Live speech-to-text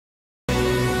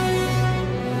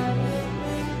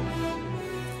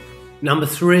Number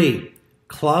 3,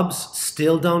 clubs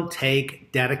still don't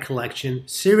take data collection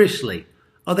seriously.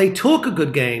 Oh, they talk a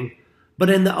good game, but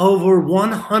in the over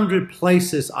 100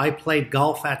 places I played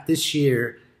golf at this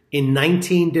year in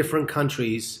 19 different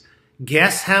countries,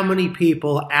 guess how many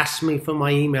people asked me for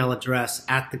my email address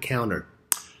at the counter?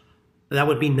 That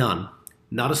would be none.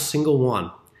 Not a single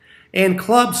one. And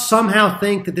clubs somehow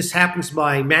think that this happens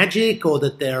by magic, or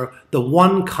that they're the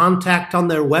one contact on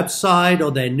their website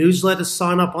or their newsletter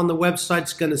sign up on the website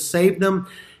is going to save them.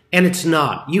 And it's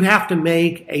not. You have to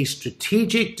make a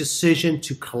strategic decision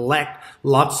to collect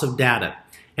lots of data.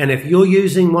 And if you're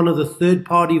using one of the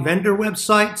third-party vendor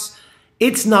websites,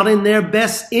 it's not in their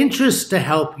best interest to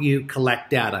help you collect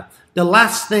data. The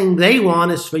last thing they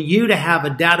want is for you to have a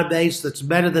database that's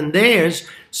better than theirs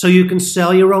so you can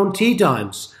sell your own tee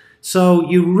times. So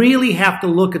you really have to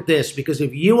look at this, because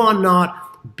if you are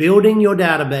not building your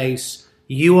database,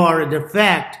 you are in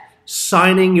effect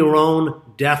signing your own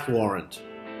death warrant.